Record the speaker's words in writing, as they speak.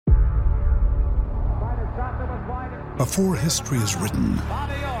Before history is written,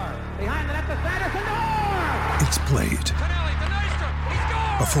 it's played.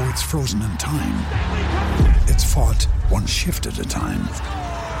 Before it's frozen in time, it's fought one shift at a time.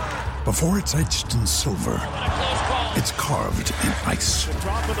 Before it's etched in silver, it's carved in ice.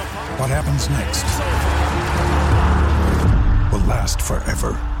 What happens next will last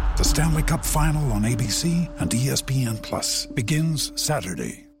forever. The Stanley Cup Final on ABC and ESPN Plus begins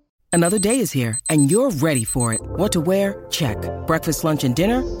Saturday. Another day is here, and you're ready for it. What to wear? Check. Breakfast, lunch, and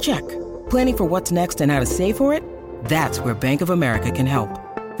dinner? Check. Planning for what's next and how to save for it? That's where Bank of America can help.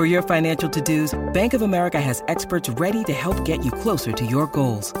 For your financial to-dos, Bank of America has experts ready to help get you closer to your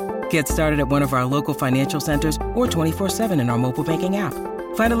goals. Get started at one of our local financial centers or 24/7 in our mobile banking app.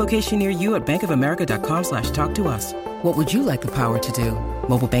 Find a location near you at bankofamerica.com/talktous. What would you like the power to do?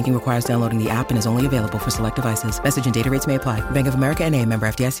 Mobile banking requires downloading the app and is only available for select devices. Message and data rates may apply. Bank of America N.A., member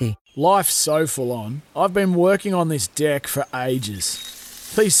FDIC. Life's so full on. I've been working on this deck for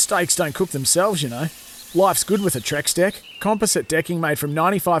ages. These steaks don't cook themselves, you know. Life's good with a Trex deck. Composite decking made from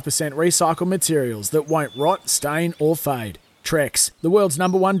 95% recycled materials that won't rot, stain or fade. Trex, the world's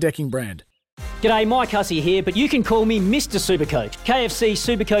 #1 decking brand. G'day, Mike Hussey here, but you can call me Mr. Supercoach. KFC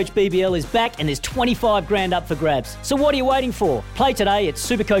Supercoach BBL is back and there's 25 grand up for grabs. So what are you waiting for? Play today at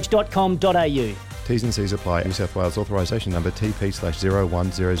supercoach.com.au. T's and C's apply. New South Wales authorisation number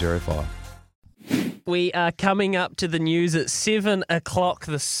TP/01005. We are coming up to the news at 7 o'clock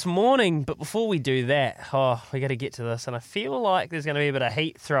this morning, but before we do that, we got to get to this, and I feel like there's going to be a bit of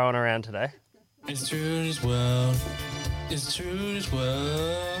heat thrown around today. It's Trudy's world. It's Trudy's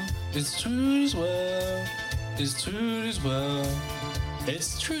world. It's Trudy's world. It's Trudy's world.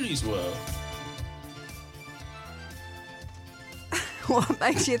 It's Trudy's world. What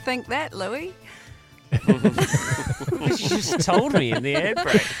makes you think that, Louis? You just told me in the ad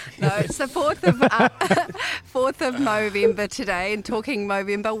break. No, it's the 4th of November today, and talking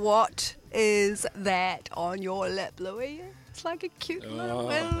Movember, what is that on your lip, Louis? It's like a cute little...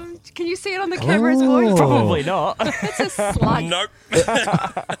 Can you see it on the camera as well? Probably not. It's a slight... Nope.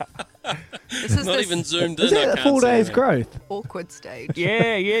 This is Not even zoomed in. Is that a 4 days growth? awkward stage.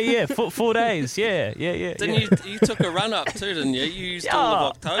 Yeah. 4 days. Yeah. Didn't you took a run up too, didn't you? You used all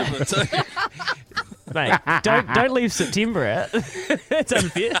of October too. Mate, don't leave September out. That's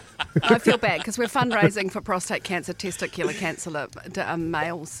unfair. I feel bad because we're fundraising for prostate cancer, testicular cancer,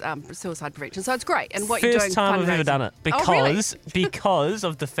 males suicide prevention. So it's great. And what you're doing, First time I've ever done it because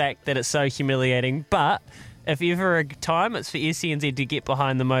of the fact that it's so humiliating. But if ever a time, it's for SCNZ to get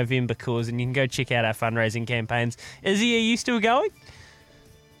behind the Movember cause, and you can go check out our fundraising campaigns. Izzy, are you still going?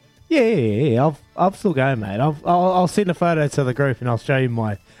 Yeah. I'm still going, mate. I'll send a photo to the group and I'll show you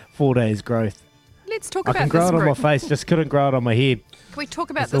my 4 days growth. Let's talk I about can grow this it on group. my face, just couldn't grow it on my head. Can we talk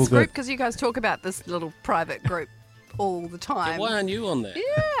about It's this all group? good. Because you guys talk about this little private group all the time. Why aren't you on there?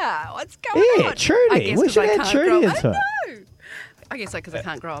 Yeah, what's going on? Yeah, Trudy. We should add Trudy into it. I guess so, because I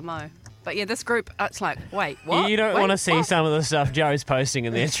can't grow a mo. But yeah, this group, it's like, wait, what? You don't want to see some of the stuff Joe's posting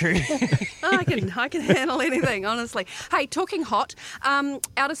in there, Trudy. I can handle anything, honestly. Hey, talking hot,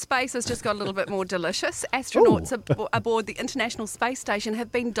 outer space has just got a little bit more delicious. Astronauts aboard the International Space Station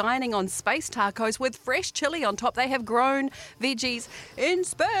have been dining on space tacos with fresh chili on top. They have grown veggies in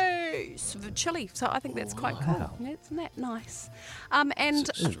space for chili, so I think that's quite cool. Isn't that nice? And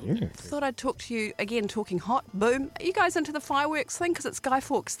thought I'd talk to you again, talking hot. Boom. Are you guys into the fireworks thing? Because it's Guy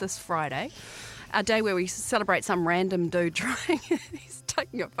Fawkes this Friday. A day where we celebrate some random dude trying, he's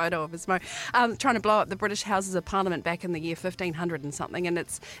taking a photo of his mo, trying to blow up the British Houses of Parliament back in the year 1500 and something. And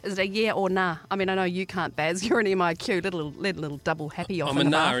is it a yeah or nah? I mean, I know you can't, Baz. You're an MIQ, little double happy off I'm in a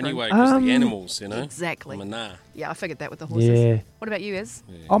the nah bathroom. anyway, because the animals, you know. Exactly. I'm a nah. Yeah, I figured that with the horses. Yeah. What about you, Ez?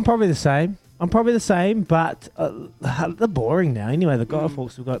 Yeah. I'm probably the same, but they're boring now. Anyway, the Guy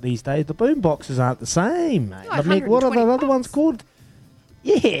Fawkes we've got these days, the boom boxes aren't the same, mate. Like I mean, what are the other ones called?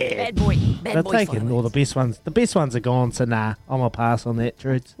 Yeah. Bad boy They're taking all the best ones. The best ones are gone, so nah, I'm going to pass on that,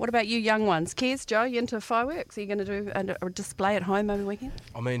 Trudes. What about you young ones? Kez, Joe, you into fireworks? Are you going to do a display at home over the weekend?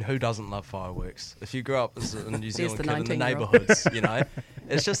 I mean, who doesn't love fireworks? If you grow up as a New Zealand the kid in the 19-year-old. neighbourhoods, you know,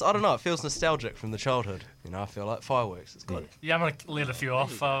 it's just, I don't know, it feels nostalgic from the childhood. You know, I feel like fireworks, it's good. Yeah, I'm going to let a few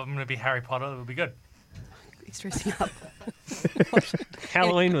off. I'm going to be Harry Potter. It'll be good. He's dressing up.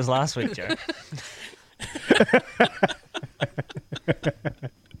 Halloween was last week, Joe.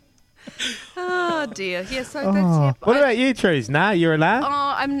 Oh dear. Yeah. So that's. Yeah, What about you, Trudes? Nah, you're a nah?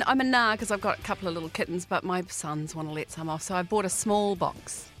 Oh, I'm a nah because I've got a couple of little kittens, but my sons want to let some off, so I bought a small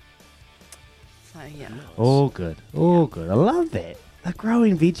box. So yeah. All good. All good. I love that. They're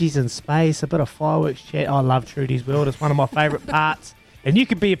growing veggies in space, a bit of fireworks chat. I love Trudy's World. It's one of my favourite parts And you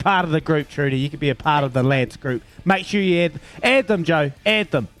could be a part of the group, Trudy. You could be a part of the lads group. Make sure you add them, Joe.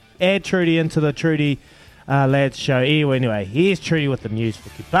 Add them. Add Trudy into the Trudy Lads show. Anyway, here's Trudy with the news for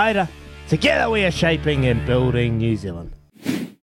Kubota. Together we are shaping and building New Zealand.